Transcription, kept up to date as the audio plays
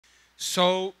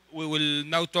So we will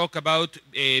now talk about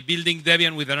building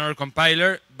Debian with another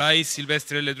compiler by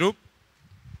Sylvestre Ledru.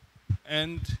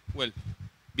 And, well,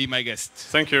 be my guest.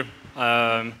 Thank you.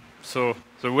 So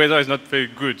the weather is not very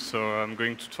good, so I'm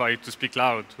going to try to speak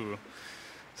loud so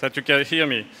that you can hear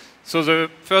me. So the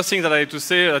first thing that I have to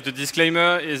say as a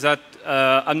disclaimer is that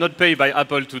I'm not paid by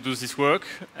Apple to do this work,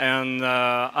 and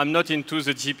I'm not into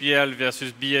the GPL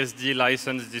versus BSD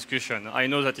license discussion. I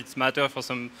know that it's matter for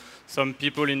some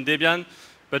people in Debian,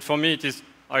 but for me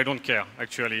I don't care,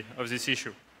 actually, of this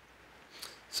issue.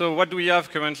 So what do we have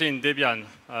currently in Debian?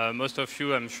 Most of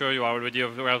you, I'm sure you are already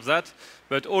aware of that,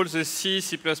 but all the C,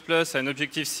 C++, and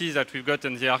Objective-C that we've got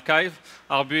in the archive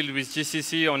are built with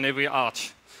GCC on every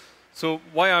arch. So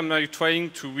why am I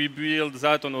trying to rebuild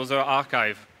that on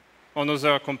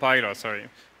other compiler, sorry.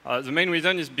 The main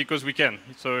reason is because we can.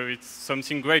 So it's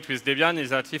something great with Debian is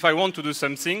that if I want to do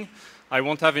something, I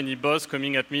won't have any boss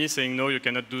coming at me saying, no, you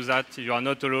cannot do that, you are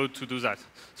not allowed to do that.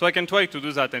 So I can try to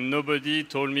do that, and nobody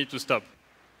told me to stop.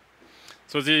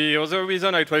 So the other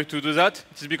reason I try to do that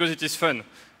is because it is fun.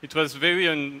 It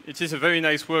is a very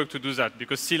nice work to do that,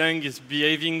 because Clang is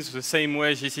behaving the same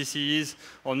way GCC is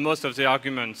on most of the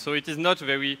arguments. So it is not a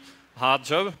very hard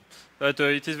job, but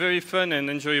it is very fun and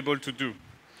enjoyable to do.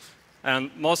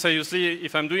 And more seriously,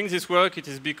 if I'm doing this work, it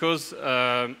is because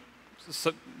the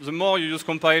more you use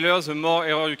compilers, the more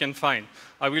error you can find.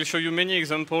 I will show you many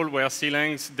examples where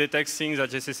Clang detects things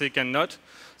that GCC cannot.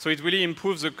 So it really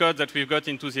improves the code that we've got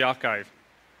into the archive.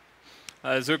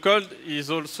 The code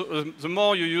is also, the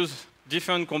more you use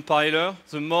different compiler,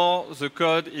 the more the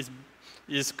code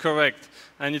is correct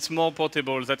and it's more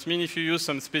portable. That means if you use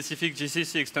some specific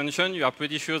GCC extension, you are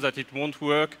pretty sure that it won't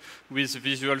work with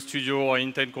Visual Studio or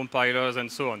Intel compilers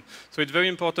and so on. So it's very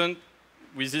important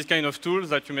with this kind of tools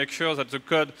that you make sure that the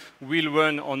code will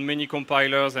run on many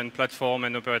compilers and platform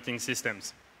and operating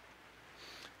systems.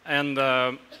 And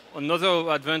another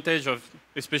advantage of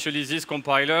especially this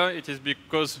compiler, it is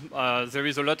because there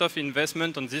is a lot of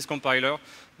investment on this compiler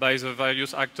by the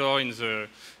various actors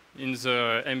in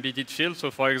the embedded field. So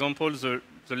for example, the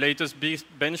latest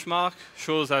benchmark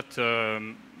shows that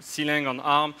Clang on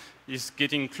ARM is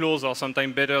getting close or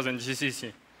sometimes better than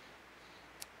GCC.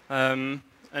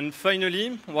 And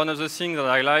finally, one of the things that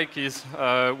I like is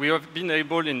we have been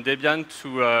able in Debian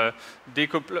to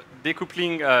decouple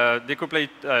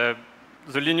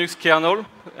the Linux kernel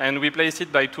and replace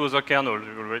it by two other kernels.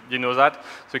 You already know that,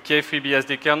 the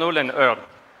K3BSD kernel and EARD.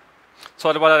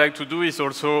 So what I like to do is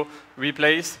also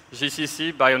replace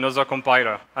GCC by another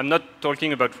compiler. I'm not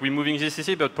talking about removing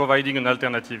GCC, but providing an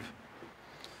alternative.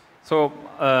 So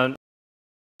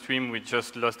stream, we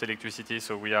just lost electricity,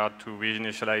 so we had to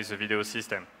reinitialize the video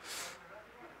system.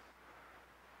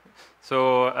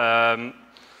 So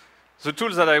the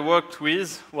tools that I worked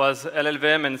with was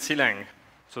LLVM and Clang.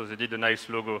 So they did a nice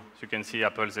logo. As you can see,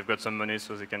 Apple, they've got some money,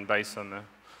 so they can buy some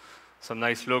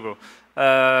nice logo.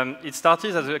 It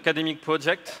started as an academic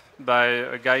project by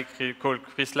a guy called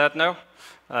Chris Latner.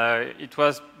 It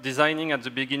was designing at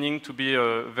the beginning to be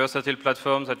a versatile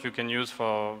platform that you can use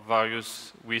for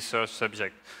various research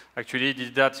subjects. Actually, he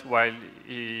did that while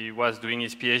he was doing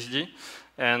his PhD.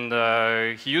 And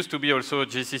he used to be also a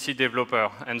GCC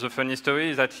developer. And the funny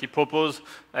story is that he proposed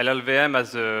LLVM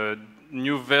as a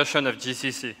new version of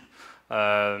GCC.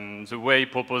 The way he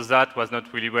proposed that was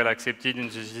not really well accepted in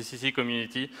the GCC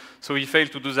community, so he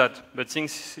failed to do that. But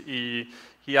since he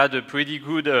had a pretty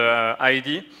good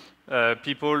idea,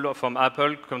 people from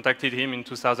Apple contacted him in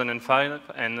 2005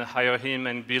 and hired him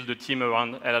and built a team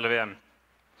around LLVM.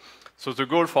 So the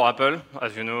goal for Apple,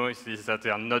 as you know, is that they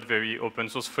are not very open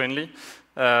source friendly.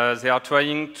 They were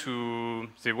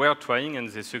trying and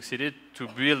they succeeded to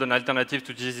build an alternative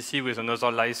to GCC with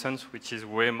another license, which is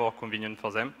way more convenient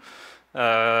for them.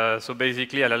 So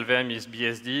basically, LLVM is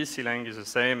BSD, Clang is the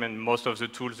same, and most of the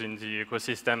tools in the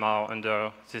ecosystem are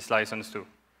under this license too.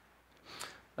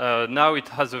 Now it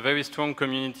has a very strong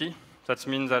community. That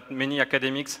means that many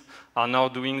academics are now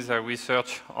doing their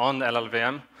research on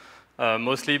LLVM,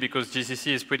 mostly because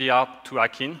GCC is pretty hard to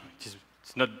hack in. It's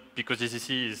not because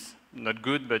GCC is not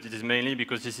good, but it is mainly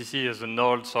because GCC is an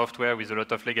old software with a lot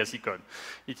of legacy code.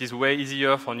 It is way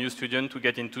easier for new students to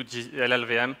get into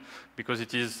LLVM because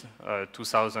it is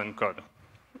 2000 code.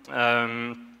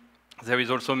 There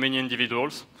is also many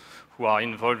individuals who are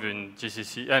involved in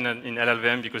GCC and in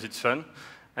LLVM because it's fun,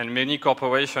 and many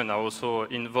corporations are also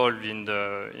involved in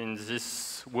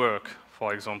this work.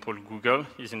 For example, Google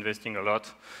is investing a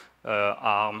lot,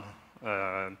 ARM,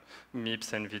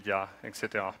 MIPS, NVIDIA,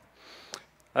 etc.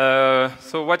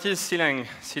 So what is Clang?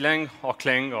 Clang or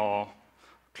Clang or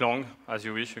Clang, as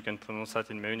you wish. You can pronounce that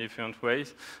in many different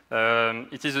ways.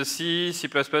 It is a C, C++,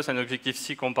 and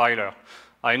Objective-C compiler.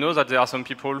 I know that there are some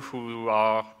people who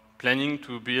are planning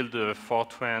to build a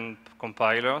Fortran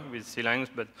compiler with C-lines,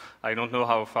 but I don't know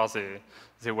how far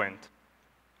they went.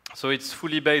 So it's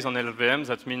fully based on LLVM.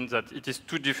 That means that it is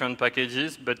two different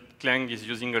packages, but Clang is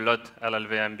using a lot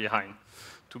LLVM behind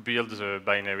to build the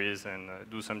binaries and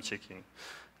do some checking.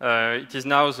 It is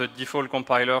now the default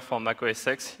compiler for Mac OS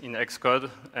X in Xcode,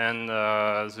 and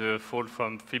the default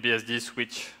from FreeBSD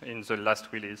switch in the last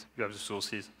release. You have the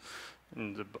sources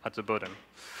at the bottom.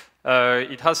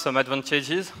 It has some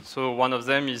advantages. So one of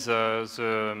them is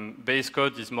the base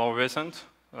code is more recent.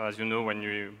 As you know,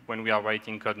 when we are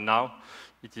writing code now,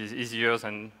 it is easier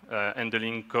than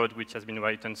handling code which has been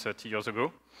written 30 years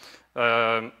ago.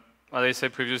 As I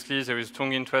said previously, there is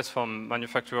strong interest from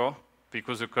manufacturers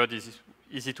because the code is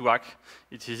easy to hack.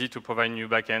 It's easy to provide new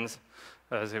backends.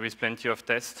 There is plenty of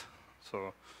tests.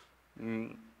 So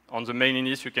on the mailing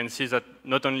list, you can see that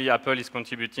not only Apple is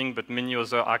contributing, but many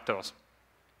other actors.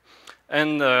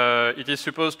 And it is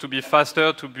supposed to be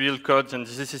faster to build code than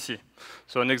GCC.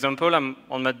 So an example, on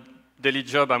my daily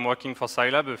job, I'm working for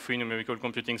Scilab, a free numerical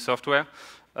computing software.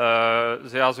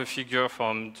 There are the figure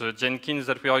from the Jenkins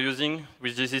that we are using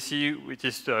with GCC, which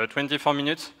is 24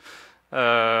 minutes.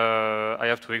 I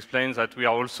have to explain that we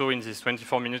are also in this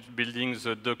 24 minutes building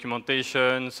the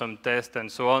documentation, some tests, and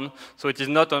so on. So it is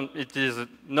not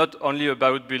only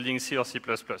about building C or C++.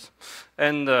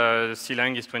 And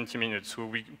C-lang is 20 minutes,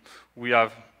 so we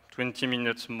have 20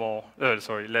 minutes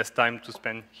less time to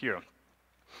spend here.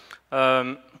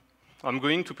 I'm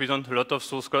going to present a lot of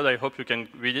source code. I hope you can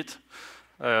read it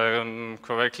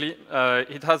correctly.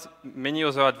 It has many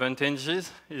other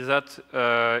advantages, is that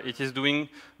it is doing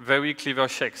very clever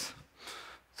checks.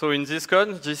 So in this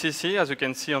code, GCC, as you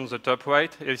can see on the top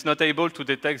right, it's not able to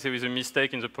detect there is a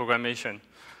mistake in the programmation.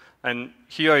 And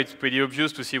here it's pretty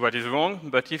obvious to see what is wrong,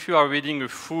 but if you are reading a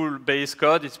full base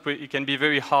code, it can be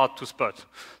very hard to spot.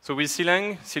 So with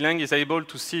C-lang is able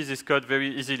to see this code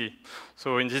very easily.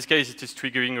 So in this case, it is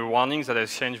triggering a warning that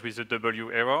has changed with the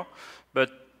W error, but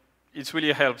it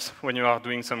really helps when you are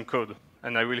doing some code,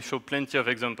 and I will show plenty of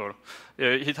examples.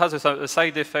 It has a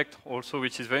side effect also,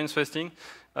 which is very interesting.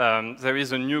 There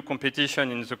is a new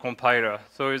competition in the compiler.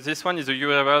 So this one is a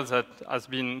URL that has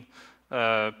been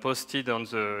posted on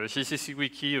the GCC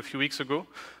wiki a few weeks ago.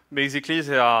 Basically,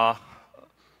 they are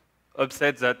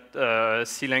upset that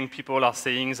C-lang people are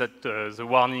saying that the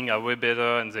warning are way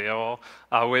better and the error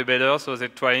are way better, so they're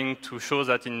trying to show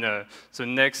that in the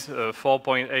next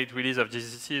 4.8 release of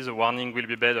GCC, the warning will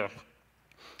be better.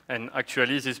 And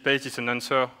actually, this page is an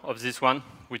answer of this one,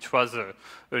 which was a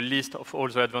list of all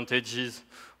the advantages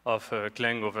of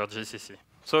Clang over GCC.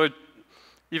 So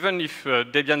even if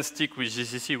Debian stick with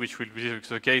GCC, which will be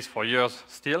the case for years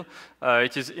still,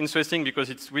 it is interesting because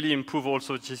it's really improved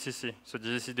also GCC. So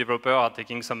GCC developers are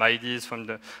taking some ideas from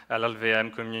the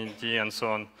LLVM community and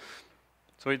so on.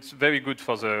 So it's very good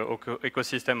for the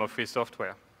ecosystem of free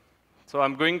software. So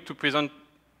I'm going to present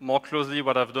more closely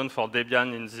what I've done for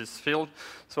Debian in this field.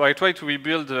 So I tried to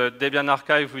rebuild the Debian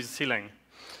archive with C-lang.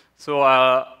 So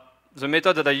the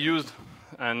method that I used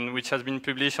and which has been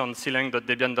published on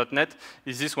clang.debian.net,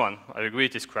 is this one. I agree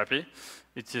it is crappy.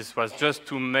 Was just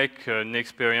to make an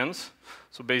experience.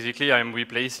 So basically, I'm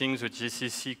replacing the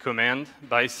GCC command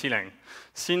by C-lang.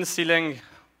 Since C-lang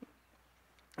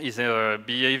is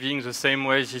behaving the same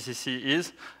way GCC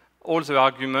is, all the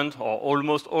arguments, or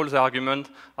almost all the arguments,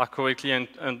 are correctly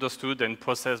understood and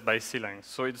processed by C-lang.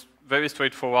 So it's very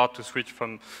straightforward to switch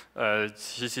from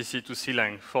GCC to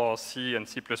C-lang for C and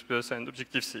C++ and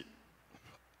Objective-C.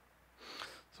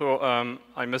 So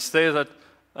I must say that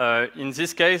in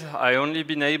this case, I only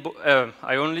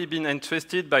been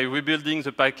interested by rebuilding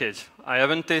the package. I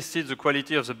haven't tested the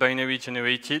quality of the binary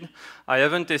generated. I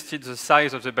haven't tested the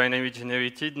size of the binary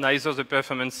generated, neither the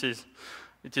performances.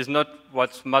 It is not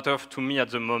what matters to me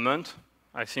at the moment.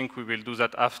 I think we will do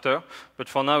that after. But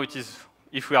for now, it is,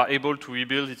 if we are able to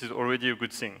rebuild, it is already a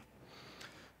good thing.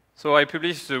 So I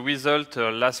published the result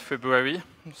last February.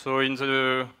 So in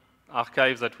the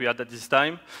archive that we had at this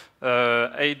time,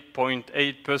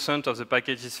 8.8% of the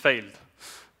packages failed.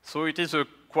 So it is a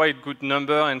quite good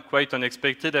number and quite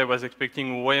unexpected. I was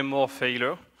expecting way more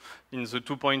failure. In the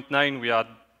 2.9, we had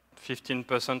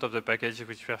 15% of the packages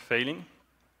which were failing.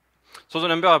 So the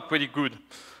numbers are pretty good.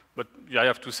 But I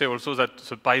have to say also that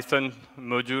the Python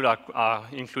module are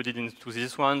included into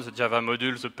this one, the Java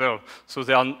module, the Perl. So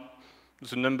the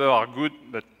numbers are good,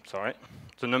 but sorry,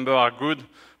 the numbers are good.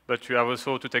 But you have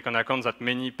also to take into account that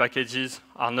many packages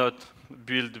are not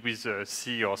built with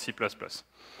C or C++.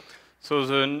 So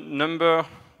the number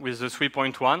with the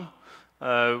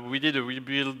 3.1, we did a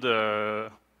rebuild a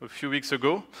few weeks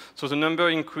ago. So the number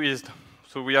increased.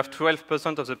 So we have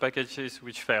 12% of the packages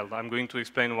which failed. I'm going to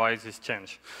explain why this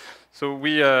changed. So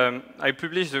I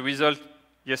published the result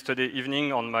yesterday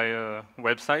evening on my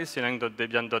website,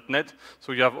 sylang.debian.net.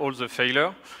 So you have all the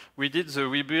failure. We did the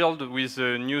rebuild with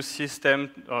a new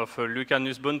system of Luca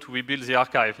Nussbaum to rebuild the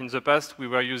archive. In the past, we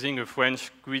were using a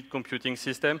French grid computing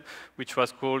system, which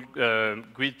was called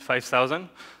Grid 5000.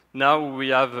 Now we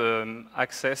have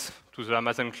access to the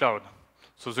Amazon cloud.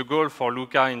 So the goal for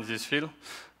Luca in this field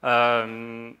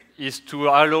is to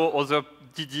allow other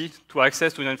DD to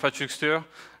access to the infrastructure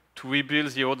to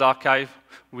rebuild the old archive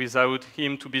without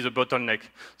him to be the bottleneck.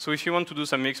 So if you want to do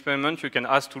some experiment, you can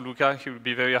ask to Luca, he will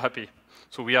be very happy.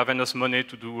 So we have enough money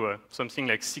to do something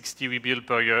like 60 rebuild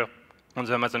per year on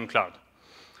the Amazon cloud.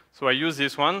 So I use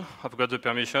this one, I've got the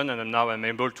permission, and now I'm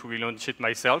able to relaunch it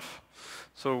myself.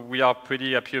 So we are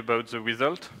pretty happy about the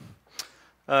result.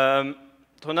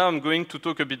 So now I'm going to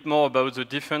talk a bit more about the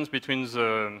difference between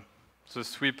the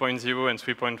 3.0 and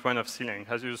 3.1 of Sylang.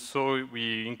 As you saw,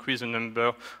 we increased the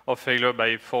number of failures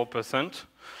by 4%.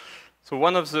 So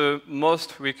one of the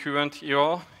most recurrent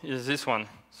errors is this one.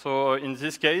 So in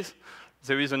this case,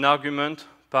 there is an argument,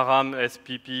 param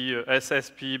SPP,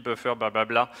 SSP buffer, blah, blah,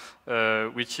 blah,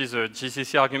 which is a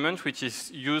GCC argument, which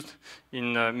is used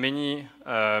in many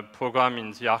programs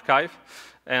in the archive.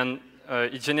 And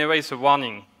it generates a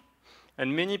warning.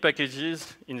 And many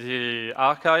packages in the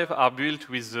archive are built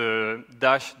with the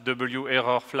 -w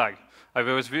error flag. I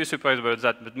was very surprised about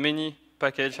that, but many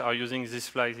packages are using this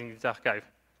flag in the archive.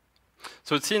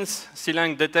 So since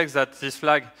Sylang detects that this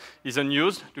flag is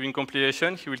unused during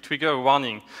compilation, he will trigger a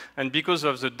warning. And because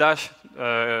of the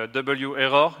 -w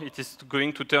error, it is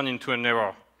going to turn into an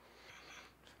error.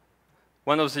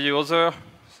 One of the other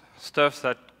stuff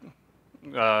that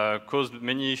caused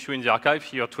many issues in the archive,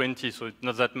 here 20, so it's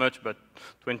not that much, but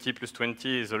 20 plus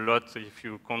 20 is a lot if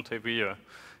you count every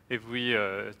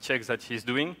check that he's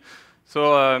doing.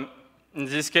 So in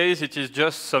this case, it is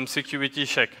just some security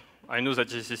check. I know that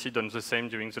GCC done the same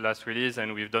during the last release,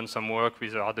 and we've done some work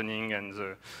with the hardening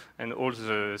and all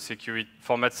the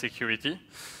format security.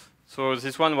 So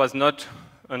this one was not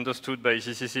understood by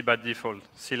GCC by default.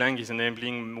 Sylang is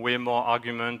enabling way more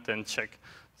argument and check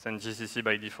than GCC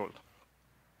by default.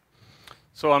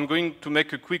 So I'm going to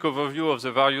make a quick overview of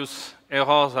the various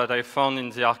errors that I found in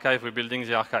the archive, rebuilding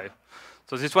the archive.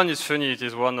 So this one is funny, it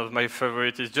is one of my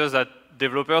favorites. It's just that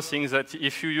developers think that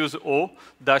if you use O,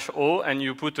 and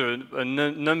you put a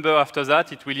number after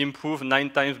that, it will improve 9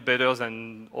 times better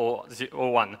than the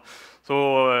O1.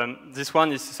 So this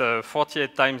one is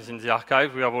 48 times in the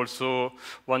archive. We have also,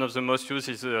 one of the most used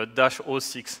is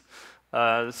 -06.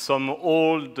 Some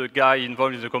old guy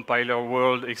involved in the compiler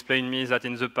world explained me that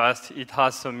in the past it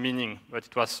has some meaning, but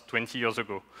it was 20 years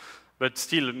ago. But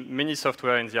still, many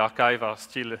software in the archive are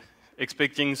still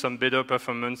expecting some better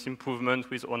performance improvement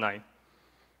with 09,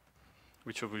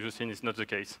 which obviously is not the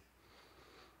case.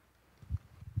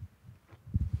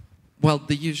 Well,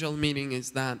 the usual meaning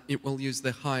is that it will use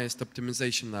the highest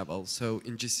optimization level. So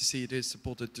in GCC, it is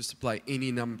supported to supply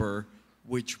any number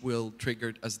which will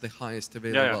trigger as the highest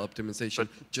available optimization,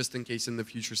 just in case in the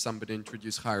future somebody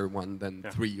introduce higher one than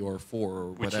 3 or 4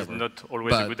 or whatever. Which is not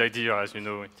always a good idea, as you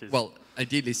know. It is. Well,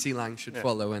 ideally, Sylang should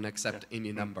follow and accept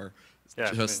any number,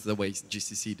 just the way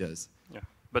GCC does. Yeah,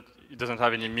 but it doesn't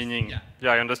have any meaning.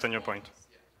 Yeah, I understand your point.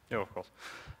 Yeah, of course.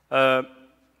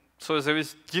 So there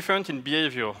is different in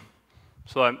behavior.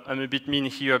 So I'm a bit mean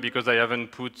here because I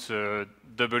haven't put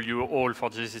W all for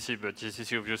GCC, but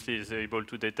GCC obviously is able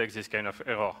to detect this kind of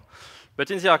error. But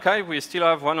in the archive, we still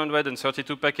have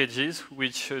 132 packages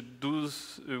which do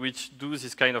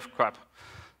this kind of crap.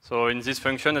 So in this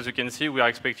function, as you can see, we are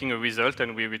expecting a result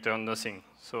and we return nothing.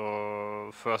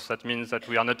 So first, that means that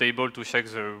we are not able to check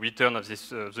the return of this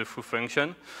the foo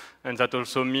function, and that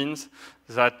also means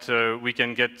that we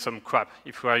can get some crap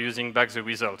if we are using back the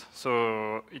result.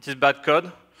 So it is bad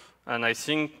code, and I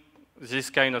think this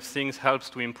kind of things helps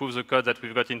to improve the code that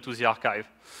we've got into the archive.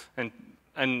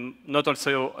 And not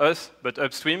also us, but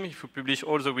upstream, if we publish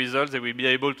all the results, they will be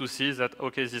able to see that,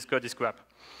 okay, this code is crap,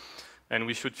 and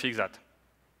we should fix that.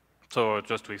 So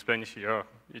just to explain here,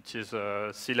 it is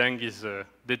Sylang is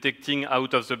detecting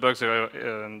out of the box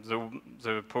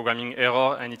the programming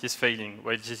error, and it is failing,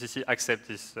 while GCC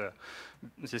accepts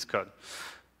this code.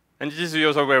 And it is the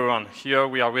other way around. Here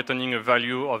we are returning a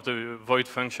value of the void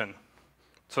function.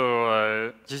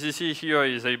 So GCC here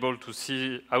is able to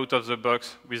see out of the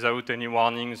box without any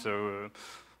warning the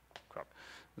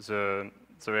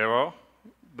error.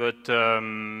 but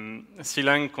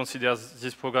Clang considers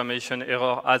this programmation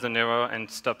error as an error and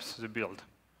stops the build.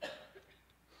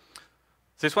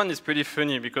 This one is pretty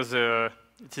funny because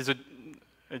it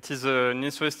is an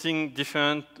interesting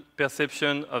different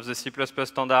perception of the C++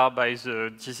 standard by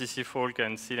the GCC folk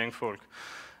and Clang folk.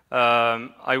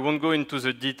 I won't go into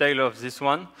the detail of this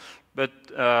one, but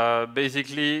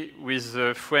basically with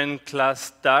the friend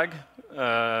class tag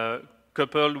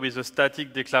coupled with a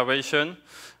static declaration,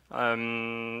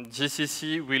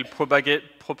 GCC will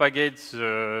propagate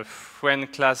the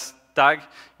friend class tag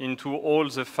into all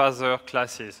the father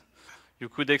classes. You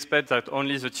could expect that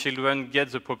only the children get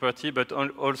the property, but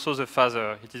also the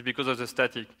father. It is because of the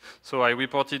static. So I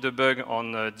reported a bug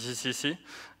on GCC,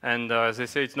 and they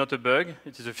say it's not a bug,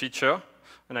 it is a feature.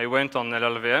 And I went on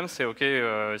LLVM, say, okay,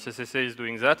 GCC is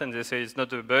doing that, and they say it's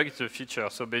not a bug, it's a feature.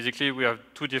 So basically, we have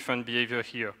two different behavior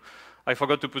here. I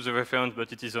forgot to put the reference,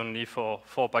 but it is only for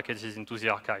 4 packages into the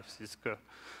archives.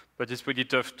 But it's pretty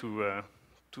tough to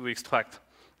extract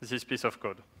this piece of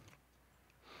code.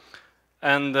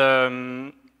 And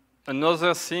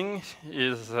another thing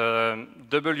is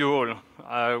WAll.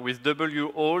 With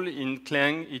WAll in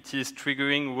Clang, it is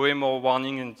triggering way more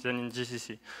warning than in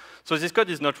GCC. So this code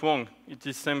is not wrong. It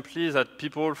is simply that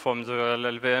people from the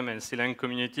LLVM and Clang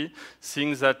community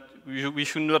think that we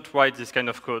should not write this kind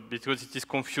of code because it is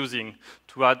confusing.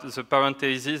 To add the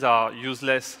parentheses are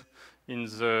useless in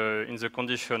the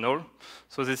conditional.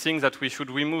 So they think that we should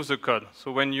remove the code.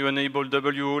 So when you enable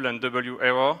WAll and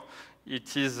WError,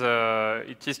 it is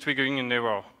triggering an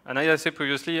error. And as I said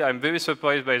previously, I'm very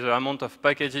surprised by the amount of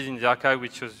packages in the archive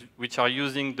which are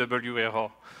using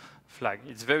WError flag.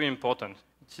 It's very important.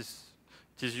 It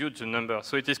is huge, the number.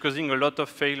 So it is causing a lot of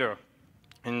failure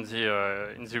in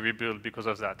the rebuild because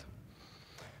of that.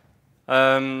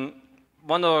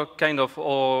 One other kind of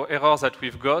errors that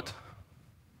we've got.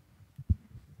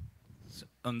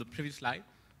 On the previous slide,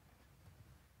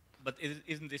 but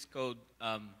isn't this code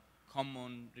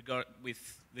common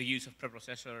with the use of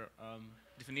preprocessor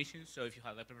definitions? So if you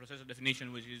have a preprocessor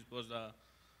definition, which was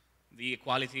the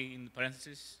equality in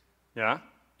parentheses, yeah,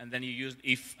 and then you used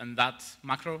if and that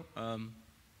macro,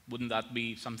 wouldn't that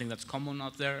be something that's common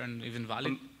out there and even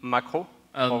valid? Macro?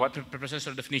 Or what?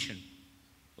 Preprocessor definition.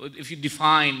 If you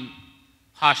define,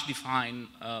 hash define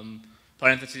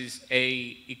parentheses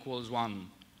A equals 1,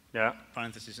 yeah,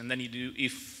 parentheses, and then you do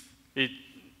if.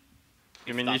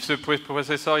 You mean if the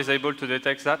processor is able to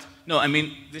detect that? No, I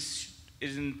mean, this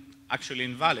isn't actually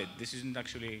invalid. This isn't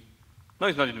actually... No,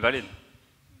 it's not invalid.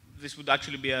 This would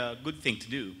actually be a good thing to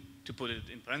do, to put it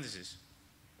in parentheses.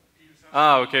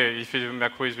 Ah, okay, if the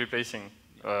macro is replacing.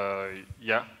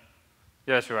 Yeah.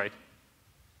 Yes, you're right.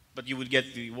 But you would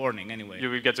get the warning anyway. You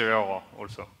will get the error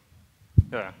also.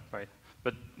 Yeah, right.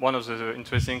 But one of the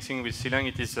interesting things with Clang,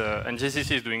 it is, and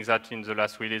GCC is doing that in the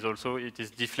last release also, it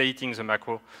is deflating the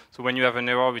macro. So when you have an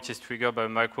error which is triggered by a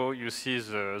macro, you see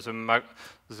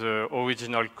the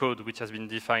original code which has been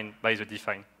defined by the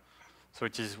define. So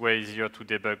it is way easier to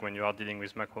debug when you are dealing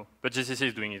with macro. But GCC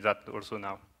is doing that also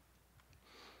now.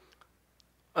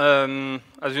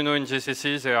 As you know, in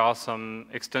GCC, there are some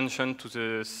extensions to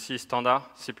the C standard,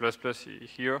 C++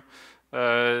 here.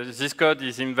 This code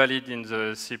is invalid in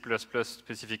the C++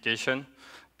 specification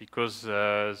because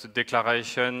the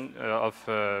declaration of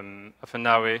an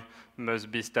array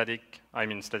must be static. I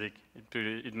mean static.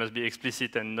 It must be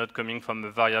explicit and not coming from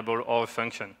a variable or a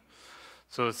function.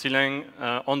 So Clang,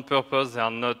 on purpose, they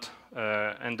are not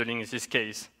handling this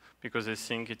case because they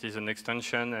think it is an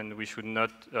extension and we should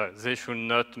not, they should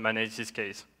not manage this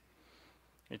case.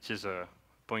 It is a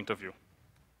point of view.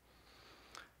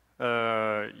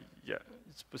 Yeah,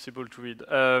 it's possible to read.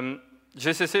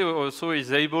 GCC also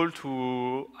is able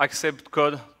to accept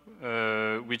code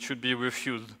which should be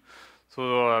refused.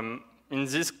 So in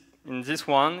this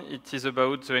one, it is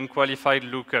about the unqualified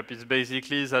lookup. It's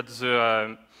basically that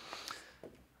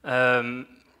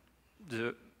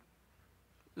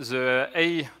the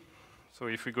A, so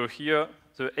if we go here,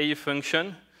 the A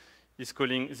function is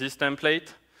calling this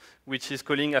template, which is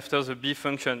calling after the B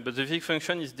function. But the B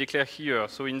function is declared here.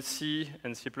 So in C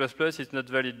and C++, it's not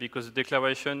valid because the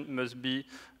declaration must be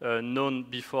known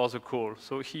before the call.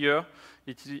 So here,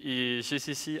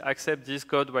 GCC accepts this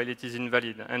code while it is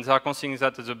invalid. And they are considering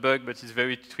that as a bug, but it's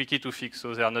very tricky to fix,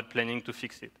 so they are not planning to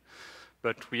fix it.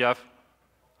 But we have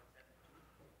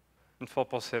in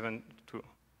 4.7 to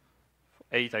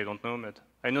 8, I don't know, but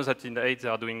I know that in the 8 they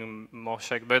are doing more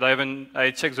check. But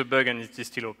I checked the bug and it is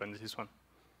still open, this one.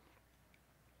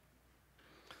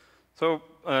 So,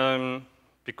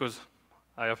 because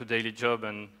I have a daily job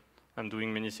and I'm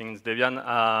doing many things in Debian,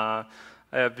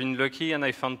 I have been lucky and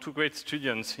I found 2 great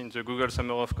students in the Google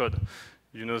Summer of Code.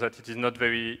 You know that it is not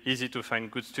very easy to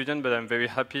find good students, but I'm very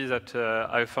happy that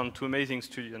I found 2 amazing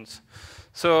students.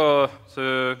 So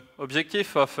the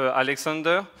objective of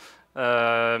Alexander,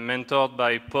 mentored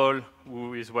by Paul,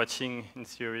 who is watching in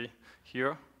theory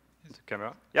here, the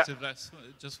camera. Yeah. Sylvestre,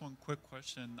 just one quick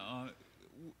question. How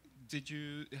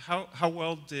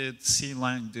well did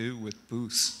CLang do with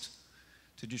Boost?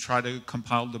 Did you try to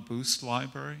compile the Boost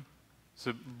library?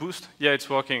 The Boost, yeah, it's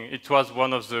working. It was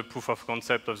one of the proof of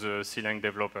concept of the CLang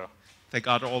developer. They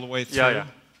got all the way through? Yeah.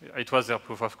 It was their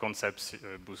proof of concept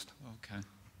Boost. Okay.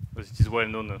 Because it is well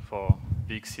known for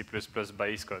big C++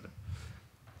 base code.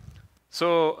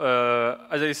 So,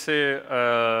 as I say,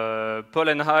 Paul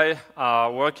and I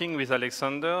are working with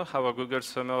Alexander, our Google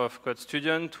Summer of Code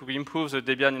student, to improve the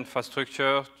Debian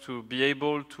infrastructure, to be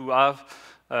able to have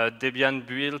Debian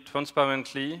built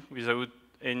transparently without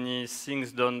any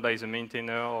things done by the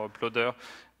maintainer or uploader,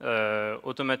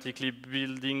 automatically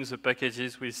building the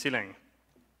packages with CLang.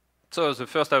 So the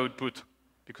first output,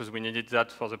 because we needed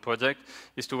that for the project,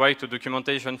 is to write a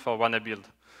documentation for Wanna build.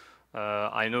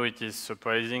 I know it is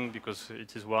surprising because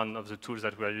it is one of the tools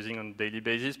that we are using on a daily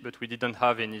basis, but we didn't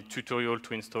have any tutorial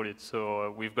to install it.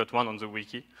 So we've got one on the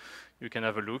wiki. You can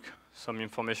have a look. Some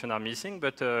information are missing,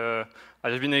 but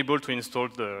I've been able to install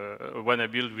the Wanna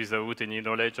build without any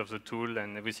knowledge of the tool,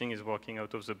 and everything is working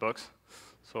out of the box.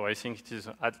 So I think it is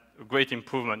a great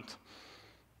improvement.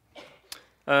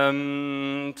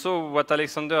 So what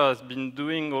Alexander has been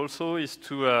doing also is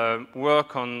to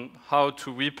work on how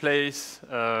to replace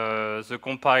the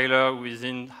compiler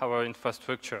within our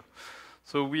infrastructure.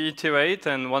 So we iterate,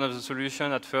 and one of the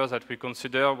solutions at first that we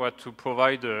consider was to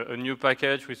provide a new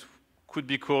package which could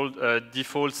be called a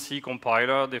default C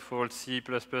compiler, default C++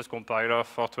 compiler,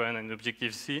 Fortran, and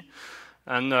Objective-C.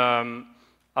 And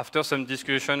after some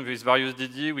discussion with various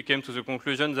DD, we came to the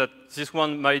conclusion that this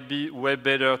one might be way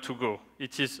better to go.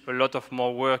 It is a lot of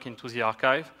more work into the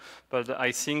archive, but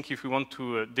I think if we want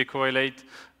to decorrelate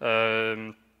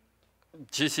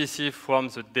GCC from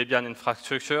the Debian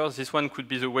infrastructure, this one could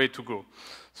be the way to go.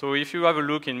 So if you have a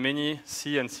look in many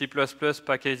C and C++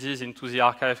 packages into the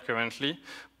archive currently,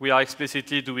 we are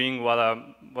explicitly doing what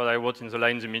I wrote in the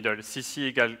line in the middle.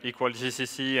 CC equal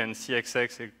GCC and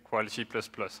CXX equal G++.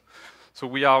 So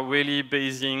we are really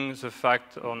basing the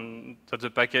fact on that the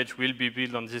package will be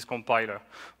built on this compiler.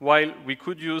 While we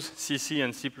could use CC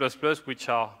and C++, which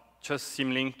are just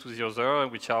symlink to the other,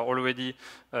 which are already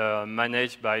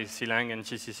managed by CLang and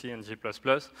GCC and G++,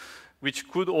 which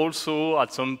could also,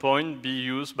 at some point, be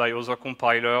used by other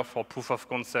compilers for proof of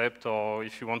concept, or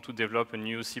if you want to develop a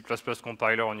new C++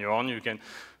 compiler on your own, you can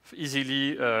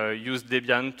easily use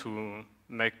Debian to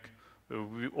make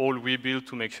all rebuild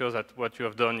to make sure that what you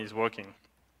have done is working.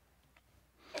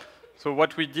 So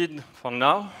what we did for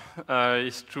now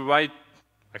is to write,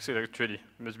 actually, it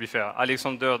must be fair,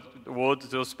 Alexander wrote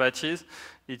those patches.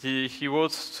 He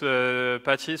wrote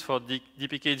patches for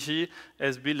DPKG,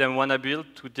 SBuild, and Wanna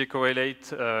build to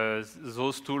decorrelate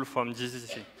those tools from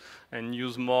GCC and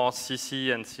use more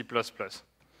CC and C++.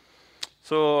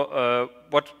 So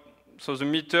so the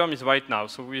midterm is right now.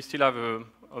 So we still have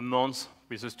a month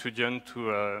with the student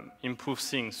to improve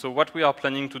things. So what we are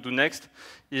planning to do next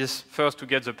is first to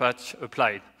get the patch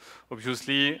applied.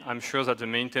 Obviously, I'm sure that the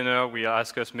maintainer will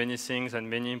ask us many things and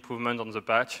many improvements on the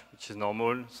patch, which is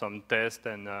normal, some tests,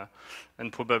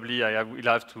 and probably I will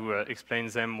have to explain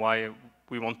them why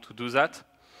we want to do that.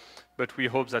 But we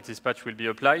hope that this patch will be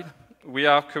applied. We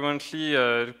are currently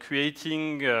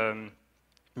creating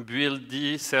build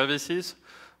services.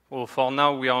 Well, for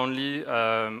now, we are only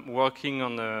working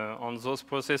on those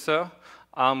processors.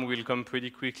 ARM will come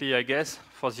pretty quickly, I guess.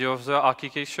 For the other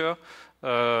architecture,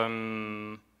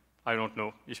 I don't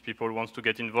know if people want to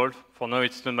get involved. For now,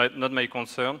 it's not my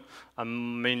concern.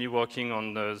 I'm mainly working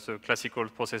on the classical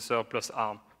processor plus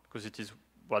ARM, because it is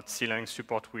what CLang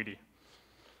support really.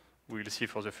 We'll see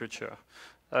for the future.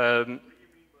 What do you mean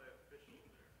by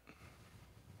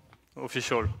official?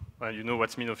 Official. Well, you know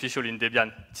what's mean official in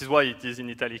Debian. This is why it is in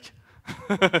italic.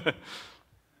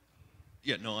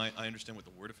 Yeah, no, I understand what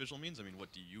the word official means. I mean,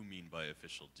 what do you mean by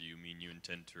official? Do you mean you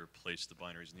intend to replace the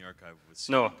binaries in the archive with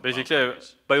C? No, basically,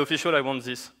 by official, I want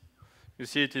this. You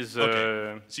see, it is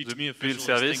okay. See, to me, official is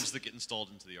service. things that get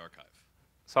installed into the archive.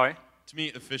 Sorry? To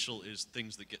me, official is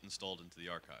things that get installed into the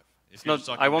archive. It's not,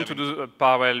 I want to do a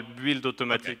parallel build,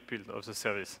 automatic build of the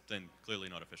service. Then clearly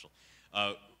not official.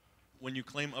 When you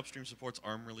claim upstream supports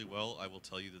ARM really well, I will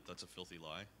tell you that that's a filthy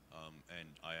lie,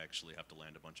 and I actually have to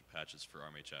land a bunch of patches for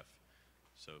ARM-HF.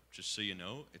 So just so you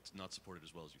know, it's not supported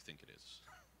as well as you think it is.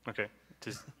 Okay,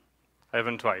 I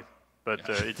haven't tried. but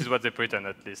it is what they pretend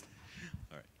at least.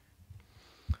 All right.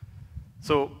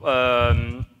 So,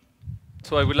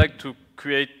 so I would like to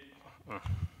create.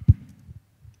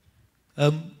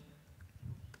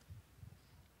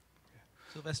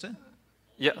 Sylvestre?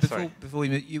 Yeah, before we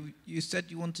move, you said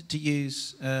you wanted to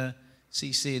use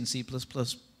CC and C++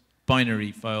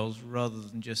 binary files rather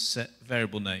than just set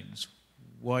variable names.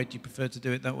 Why do you prefer to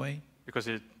do it that way? Because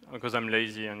I'm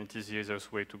lazy and it is the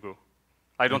easiest way to go.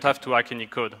 I don't have to hack any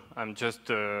code. I'm just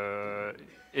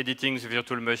editing the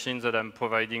virtual machines that I'm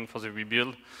providing for the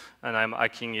rebuild, and I'm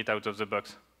hacking it out of the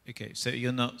box. Okay, so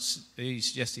you're not, are you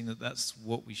suggesting that that's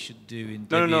what we should do in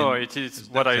Debian? No, it is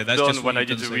what I've done when I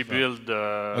did the rebuild,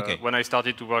 when I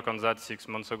started to work on that 6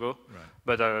 months ago. Right.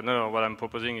 But no, what I'm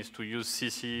proposing is to use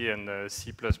CC and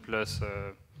C++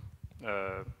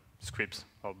 scripts,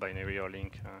 or binary or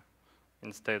link,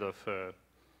 instead of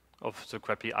the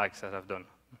crappy hacks that I've done.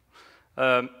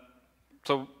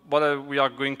 So what we are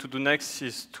going to do next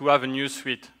is to have a new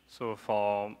suite. So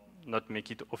for not make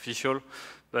it official,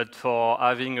 but for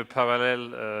having a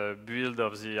parallel build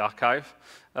of the archive,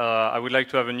 I would like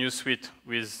to have a new suite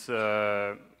with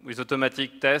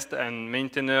automatic test and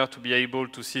maintainer to be able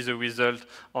to see the result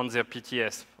on their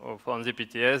PTS. On the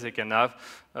PTS, they can have,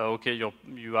 okay,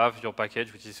 you have your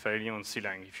package which is failing on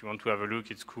Clang. If you want to have a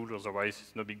look, it's cool, otherwise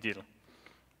it's no big deal.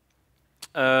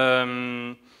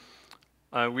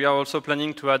 We are also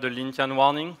planning to add a Lintian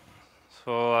warning.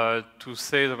 So to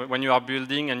say that when you are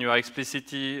building and you are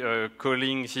explicitly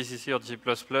calling GCC or G++,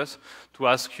 to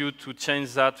ask you to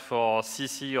change that for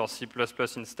CC or C++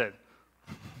 instead.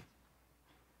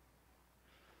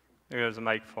 Here's the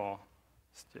mic for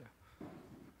Steve.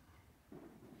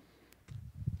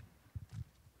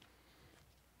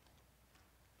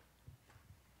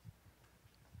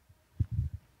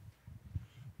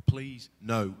 Please,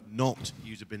 no, not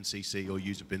user bin CC or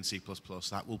user bin C++.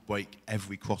 That will break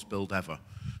every cross build ever.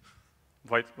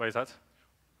 Why is that?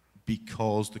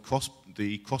 Because the cross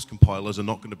compilers are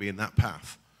not going to be in that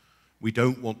path. We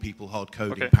don't want people hard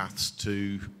coding paths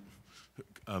to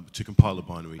compiler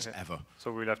binaries ever.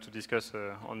 So we'll have to discuss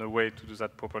on a way to do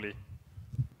that properly.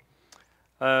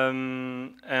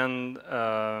 In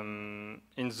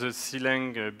the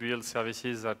Clang build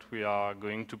services that we are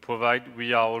going to provide,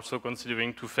 we are also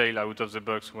considering to fail out of the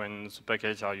box when the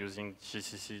packages are using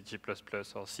GCC, G++,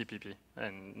 or CPP,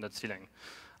 and not Clang.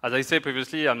 As I said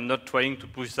previously, I'm not trying to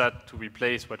push that to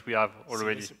replace what we have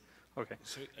already. Okay.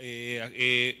 So,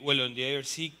 well, on the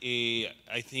IRC,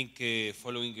 I think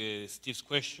following Steve's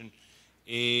question,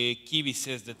 Kiwi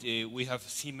says that we have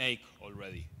CMake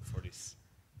already for this.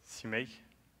 CMake?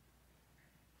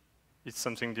 It's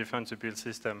something different, the build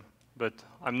system, but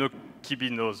I'm not Kibi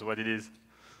knows what it is.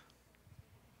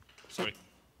 Sorry.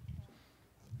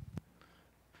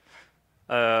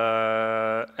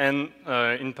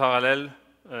 In parallel,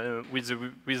 with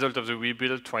the result of the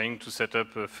rebuild, trying to set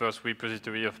up a first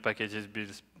repository of packages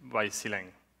built by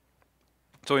Clang.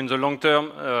 So in the long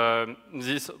term,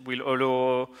 this will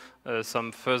allow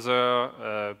some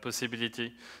further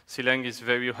possibility. Clang is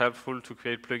very helpful to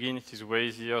create plugins. It is way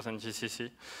easier than GCC.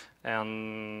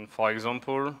 And for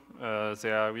example,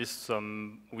 there is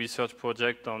some research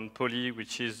project on poly,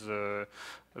 which is a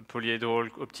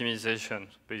polyhedral optimization.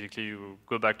 Basically, you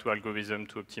go back to algorithm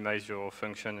to optimize your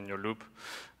function and your loop,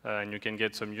 and you can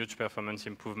get some huge performance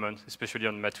improvement, especially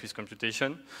on matrix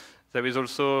computation. There is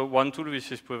also one tool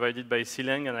which is provided by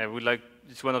Clang, and I would like,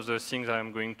 it's one of the things that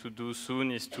I'm going to do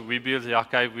soon, is to rebuild the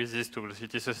archive with this tool.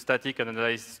 It is a static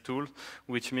analysis tool,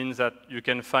 which means that you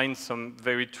can find some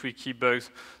very tricky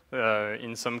bugs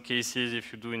in some cases.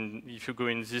 If you go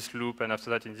in this loop, and after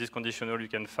that in this conditional, you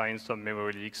can find some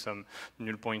memory leaks, some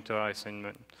null pointer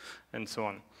assignment, and so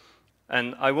on.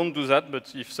 And I won't do that,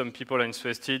 but if some people are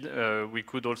interested, we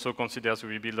could also consider the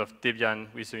rebuild of Debian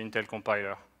with the Intel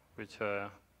compiler, which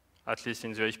at least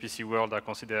in the HPC world, are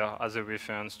considered as a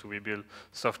reference to rebuild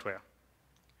software.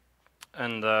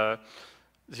 And the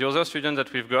other student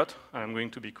that we've got, I'm going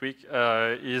to be quick,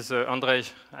 is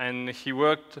Andrzej, and he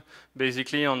worked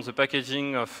basically on the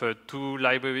packaging of two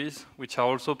libraries, which are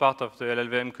also part of the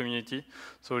LLVM community,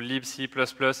 so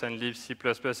libc++ and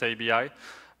libc++ ABI.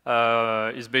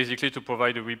 Is basically to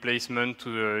provide a replacement to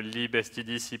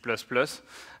libstd C++,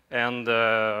 and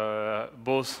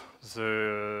both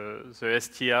the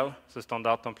STL, the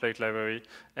standard template library,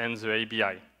 and the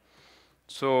ABI.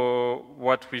 So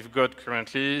what we've got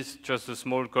currently is just a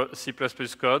small C++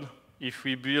 code. If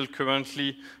we build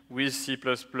currently with C++,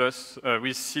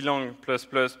 with Clang++,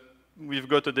 we've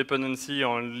got a dependency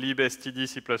on libstd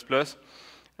C++,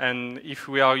 And if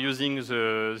we are using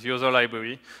the other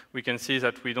library, we can see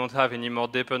that we don't have any more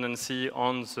dependency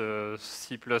on the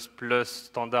C++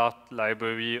 standard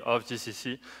library of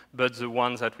GCC, but the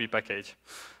ones that we package.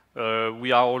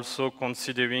 We are also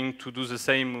considering to do the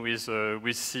same with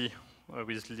C,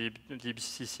 with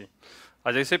libcc.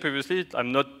 As I said previously,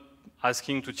 I'm not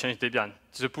asking to change Debian.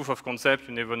 It's a proof of concept.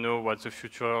 You never know what the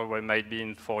future might be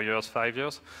in 4 years, 5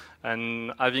 years.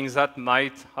 And having that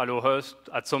might allow us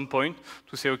at some point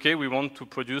to say, okay, we want to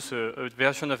produce a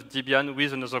version of Debian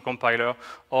with another compiler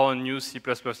or a new C++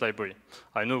 library.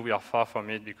 I know we are far from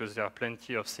it because there are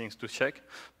plenty of things to check,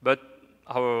 but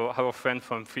our friend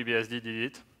from FreeBSD did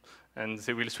it, and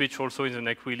they will switch also in the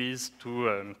next release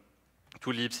to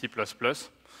libc++.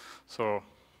 So,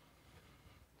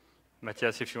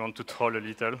 Matthias, if you want to troll a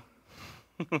little.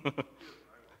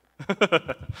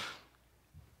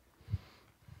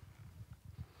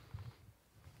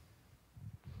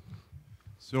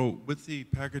 So with the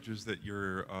packages that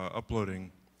you're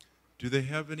uploading, do they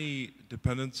have any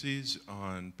dependencies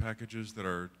on packages that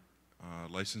are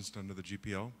licensed under the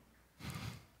GPL?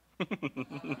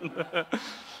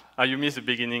 You missed the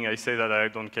beginning. I say that I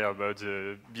don't care about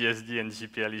the BSD and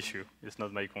GPL issue. It's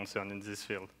not my concern in this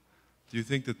field. Do you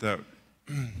think that that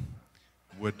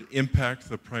would impact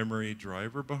the primary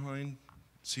driver behind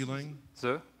C-Lang?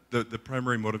 The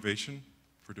primary motivation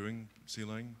for doing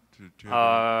C-Lang?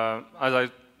 As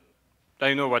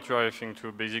I know what you are referring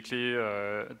to. Basically,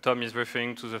 Tom is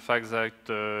referring to the fact that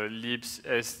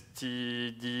libstd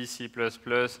C++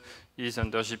 is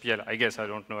under GPL. I guess, I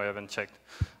don't know, I haven't checked.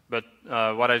 But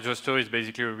what I just saw is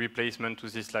basically a replacement to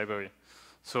this library.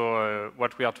 So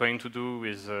what we are trying to do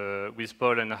with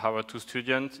Paul and our 2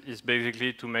 students is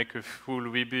basically to make a full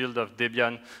rebuild of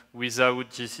Debian without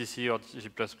GCC or G++,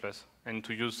 and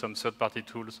to use some third-party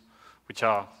tools, which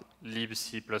are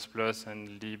libc++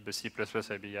 and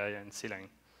libc++ ABI and C-Lang.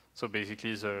 So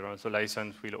basically, the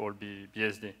license will all be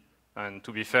BSD. And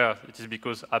to be fair, it is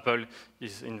because Apple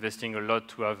is investing a lot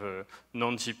to have a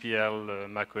non-GPL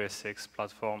Mac OS X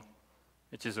platform.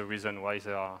 It is the reason why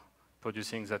they are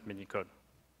producing that many code.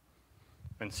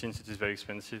 And since it is very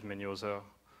expensive, many other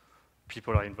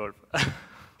people are involved.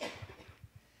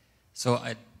 So,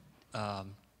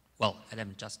 well,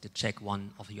 Adam, just to check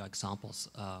one of your examples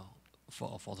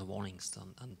for the warnings,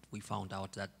 and we found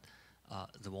out that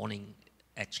the warning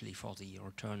actually for the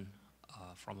return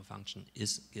from a function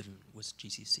is given with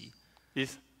GCC.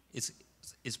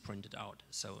 Is printed out.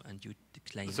 So, and you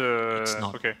claim it's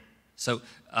not. Okay. So,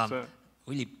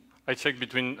 really. I check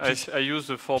between. I use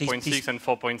the 4.6 and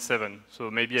 4.7.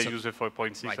 So maybe I use the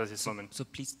 4.6 at this moment. So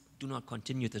please do not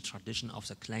continue the tradition of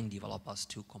the Clang developers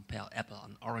to compare apple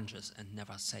and oranges and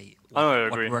never say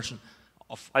what version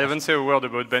of. I haven't said a word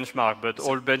about benchmark, but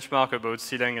all benchmark about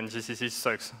C-Lang and GCC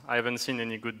sucks. I haven't seen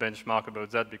any good benchmark about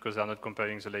that because they're not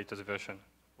comparing the latest version.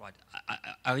 Right.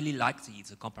 I really like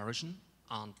the comparison,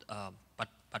 and but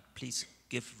please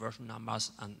give version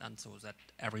numbers and so that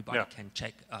everybody can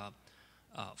check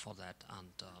for that.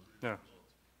 And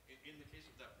in the case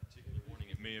of that particular warning,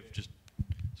 it may have just.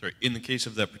 Sorry, in the case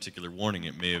of that particular warning,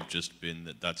 it may have just been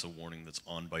that that's a warning that's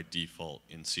on by default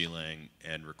in C-Lang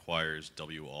and requires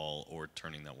W-all or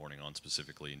turning that warning on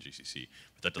specifically in GCC.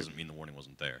 But that doesn't mean the warning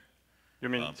wasn't there. You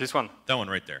mean this one? That one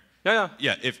right there. Yeah.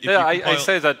 I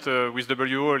say that with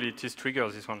W-all it is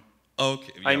triggers this one.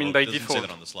 Okay. I mean by default. Say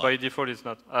that on the slide. By default it's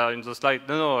not. In the slide,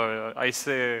 no, I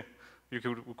say, you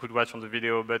could watch on the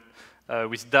video, but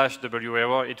with dash W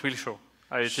error it will show.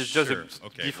 It is just a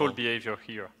default behavior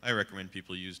here. I recommend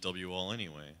people use W-all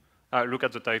anyway. Look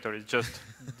at the title. It's just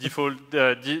default,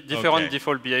 different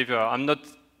default behavior. I'm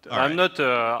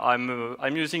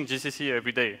using GCC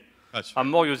every day. I'm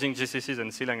more using GCC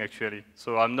than C-Lang actually.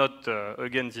 So I'm not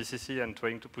against GCC and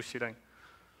trying to push C-Lang.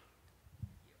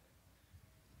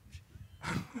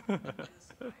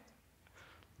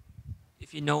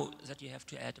 If you know that you have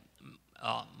to add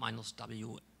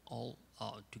 -W all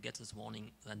to get this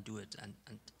warning, then do it, and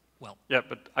well. Yeah,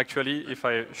 but actually, if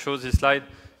I show this slide,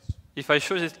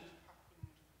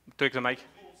 take the mic,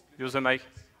 use the mic.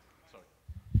 Sorry.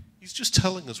 He's just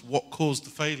telling us what caused the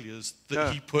failures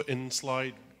that he put in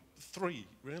slide 3,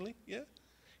 really, yeah?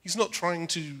 He's not trying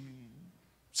to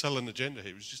sell an agenda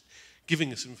here, he's just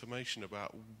giving us information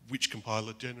about which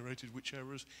compiler generated which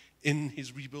errors in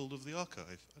his rebuild of the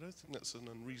archive. I don't think that's an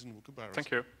unreasonable comparison.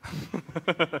 Thank you.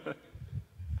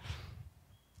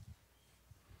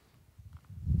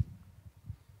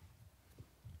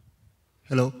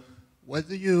 Hello. Why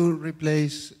do you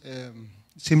replace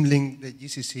Symlink, the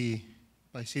GCC,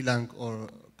 by C-Lang, or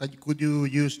could you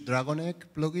use DragonEgg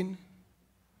plugin?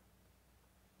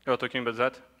 You're talking about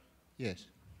that? Yes.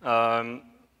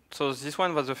 So this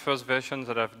one was the first version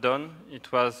that I've done. It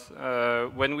was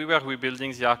when we were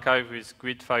rebuilding the archive with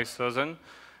Grid 5000.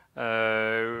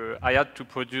 I had to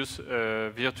produce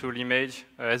a virtual image,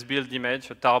 a S-build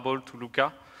image, a tarball to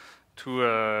Luca,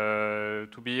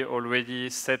 to be already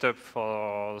set up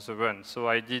for the run. So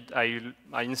I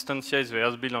instantiate the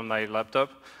S-build on my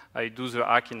laptop. I do the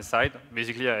hack inside.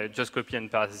 Basically, I just copy and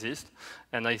paste this,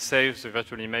 and I save the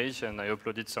virtual image, and I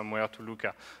upload it somewhere to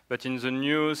Luca. But in the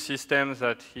new system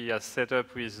that he has set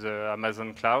up with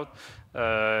Amazon Cloud,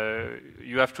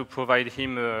 you have to provide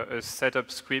him a setup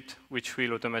script which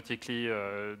will automatically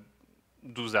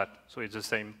do that. So it's the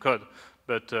same code,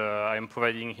 but I'm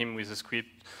providing him with a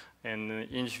script, and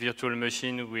each virtual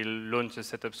machine will launch the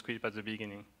setup script at the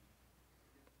beginning.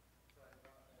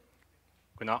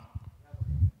 Gunnar?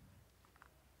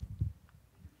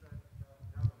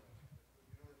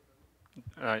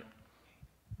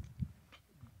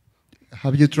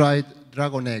 Have you tried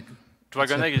Dragon Egg?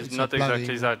 Dragon Egg is not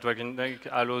exactly that. Dragon Egg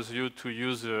allows you to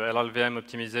use LLVM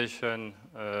optimization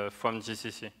from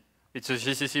GCC. It's a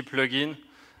GCC plugin,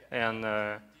 and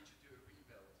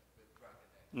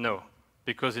no,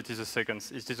 because it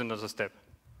is another step.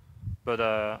 But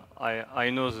I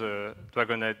know the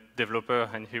Dragon Egg developer,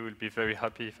 and he will be very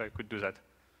happy if I could do that.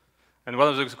 And one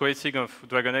of the great things of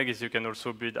Dragon Egg is you can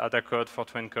also build ADA code,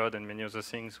 Fortran code, and many other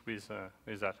things with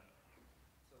that.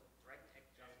 So Dragon Egg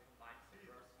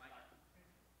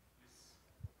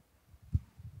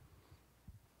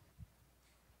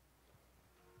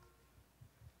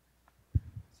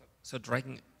just combines the So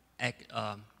Dragon Egg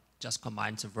just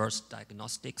combines reverse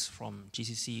diagnostics from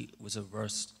GCC with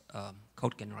reverse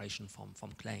code generation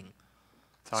from Clang.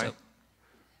 Sorry? So,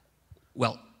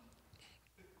 well,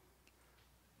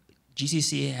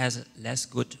 GCC has less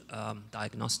good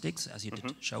diagnostics, as you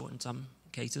did show in some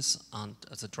cases, and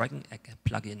the Dragon Egg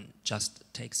plugin just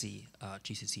takes the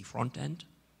GCC front end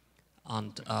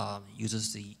and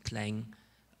uses the Clang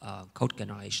code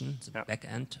generation, the back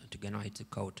end, to generate the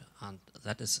code, and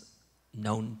that is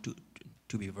known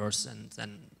to be worse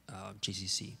than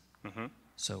GCC.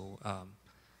 So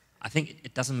I think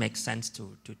it doesn't make sense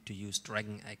to use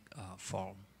Dragon Egg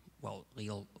for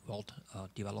real world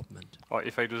development. Or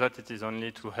if I do that, it is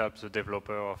only to help the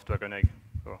developer of Dragon Egg.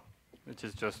 So it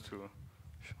is just to.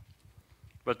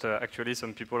 But actually,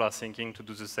 some people are thinking to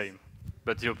do the same,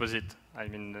 but the opposite. I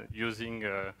mean, using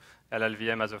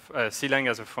LLVM as a CLang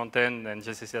as a front end and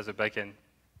GCC as a back end.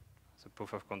 It's a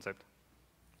proof of concept.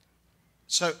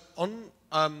 So on,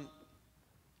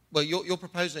 well, you're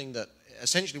proposing that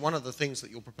essentially one of the things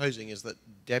that you're proposing is that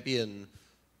Debian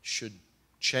should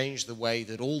change the way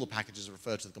that all the packages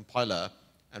refer to the compiler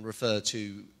and refer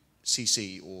to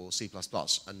CC or C++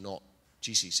 and not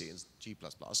GCC and G++.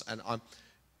 And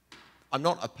I'm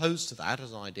not opposed to that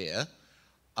as an idea,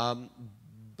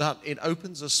 but it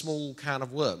opens a small can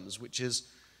of worms, which is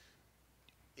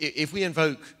if we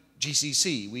invoke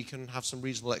GCC, we can have some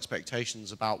reasonable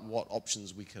expectations about what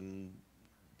options we can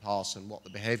pass and what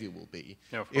the behavior will be.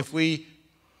 Yeah, if we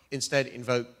instead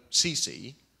invoke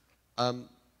CC,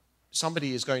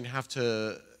 somebody is going to have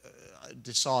to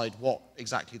decide what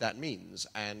exactly that means,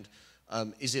 and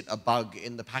is it a bug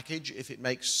in the package if it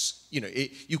makes,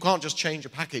 you can't just change a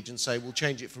package and say we'll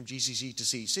change it from GCC to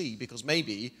CC, because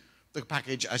maybe the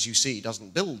package, as you see,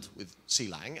 doesn't build with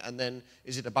CLang, and then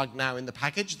is it a bug now in the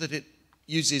package that it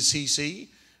uses CC?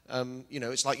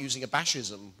 It's like using a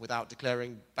bashism without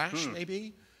declaring bash,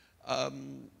 maybe?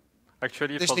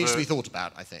 Actually, this needs to be thought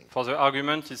about, I think. For the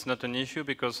argument, it's not an issue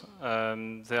because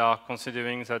they are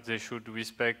considering that they should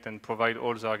respect and provide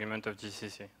all the argument of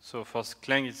GCC. So for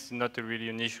Clang, it's not really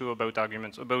an issue about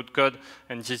arguments. About code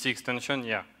and GC extension,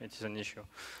 yeah, it is an issue.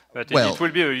 But it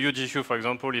will be a huge issue, for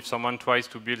example, if someone tries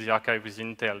to build the archive with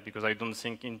Intel, because I don't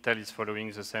think Intel is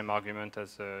following the same argument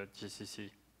as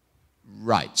GCC.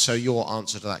 Right, so your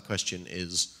answer to that question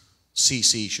is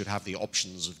CC should have the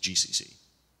options of GCC.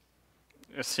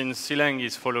 Since CLang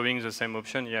is following the same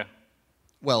option, yeah.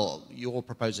 Well, you're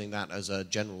proposing that as a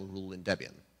general rule in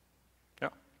Debian. Yeah.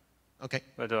 Okay.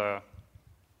 But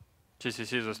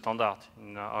GCC is a standard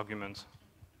in arguments,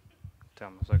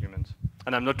 terms of arguments.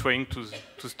 And I'm not trying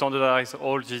to standardize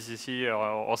all GCC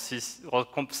or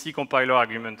C compiler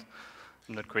argument.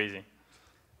 I'm not crazy.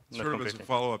 Sort of as a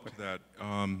follow-up to that.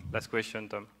 Last question,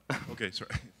 Tom. Okay,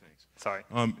 sorry. Thanks. Sorry.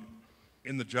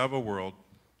 In the Java world,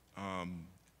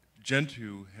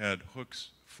 Gentoo had hooks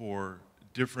for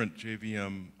different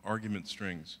JVM argument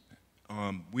strings.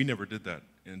 We never did that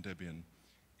in Debian.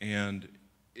 And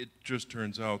it just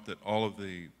turns out that all of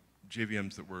the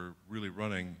JVMs that we're really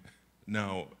running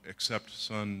now accept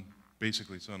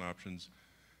basically Sun options.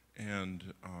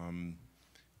 And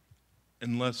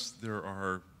unless there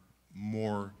are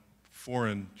more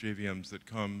foreign JVMs that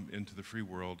come into the free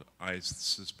world, I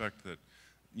suspect that,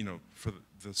 you know, for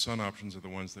the Sun options are the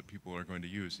ones that people are going to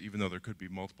use, even though there could be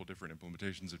multiple different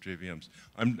implementations of JVMs.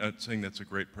 I'm not saying that's a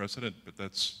great precedent, but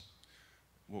that's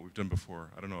what we've done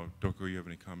before. I don't know, Doko, you have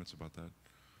any comments about that?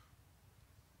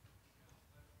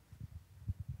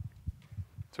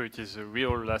 So it is a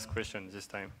real last question this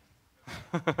time.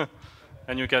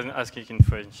 And you can ask it in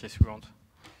French if you want.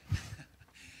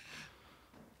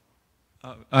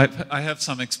 I have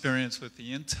some experience with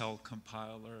the Intel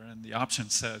compiler, and the option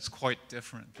set is quite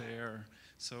different there.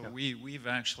 So yeah. We've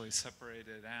actually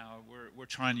separated out. We're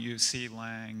trying to use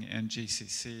CLang and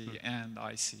GCC and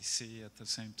ICC at the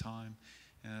same time.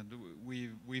 And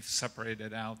we've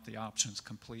separated out the options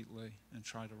completely and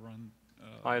try to run.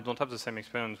 I don't have the same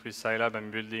experience with Scilab. I'm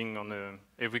building on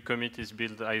every commit is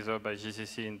built either by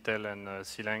GCC, Intel, and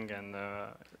CLang, and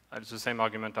the same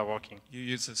argument are working. You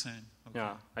use the same? Okay.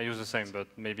 Yeah, I use the same, but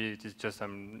maybe it is just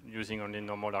I'm using only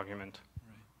normal argument.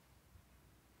 Right.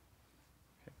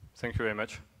 Okay. Thank you very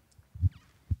much.